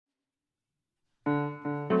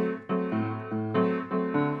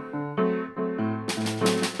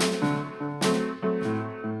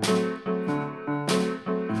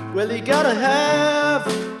you gotta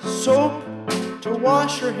have soap to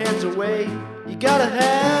wash your hands away. You gotta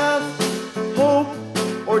have hope,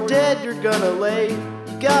 or dead you're gonna lay.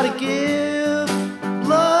 You gotta give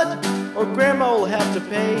blood, or grandma will have to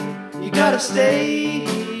pay. You gotta stay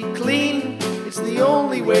clean, it's the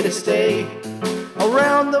only way to stay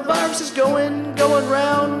around. The virus is going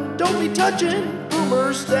round. Don't be touching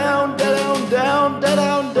boomers. Down, down, down,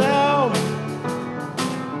 down, down.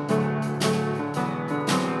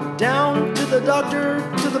 Down to the doctor,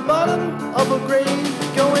 to the bottom of a grave.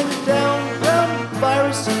 Going down, down,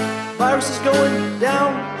 virus is going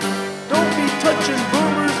down. Don't be touching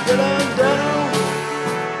boomers. Down, down.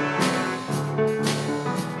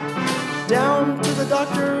 Down to the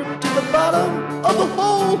doctor, to the bottom of a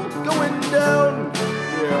hole. Going down.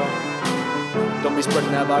 Yeah. Don't be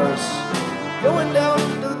spreading that virus. Going down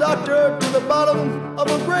to the doctor, to the bottom of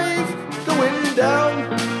a grave. Going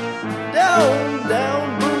down, down,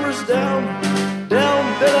 down, boomers down,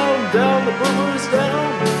 down, down, down, the boomers down.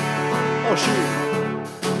 Oh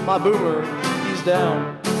shoot, my boomer, he's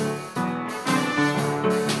down.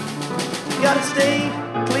 You gotta stay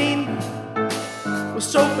clean with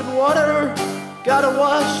soap and water. Gotta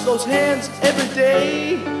wash those hands every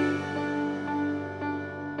day.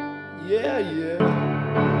 Yeah, yeah.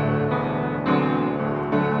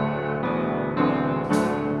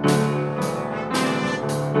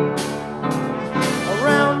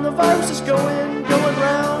 Around the virus is going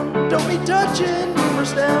round. Don't be touching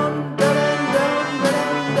boomers. Down, down, down,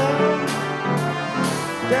 down, down,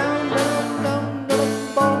 down, down, down, down,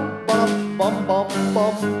 bum, bum, bum, bum,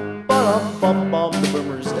 bum, bum, bum, bum. The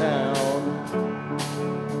boomers down.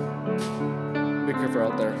 Be careful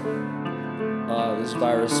out there. This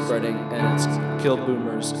virus spreading and it's killed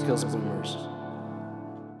boomers. It kills boomers.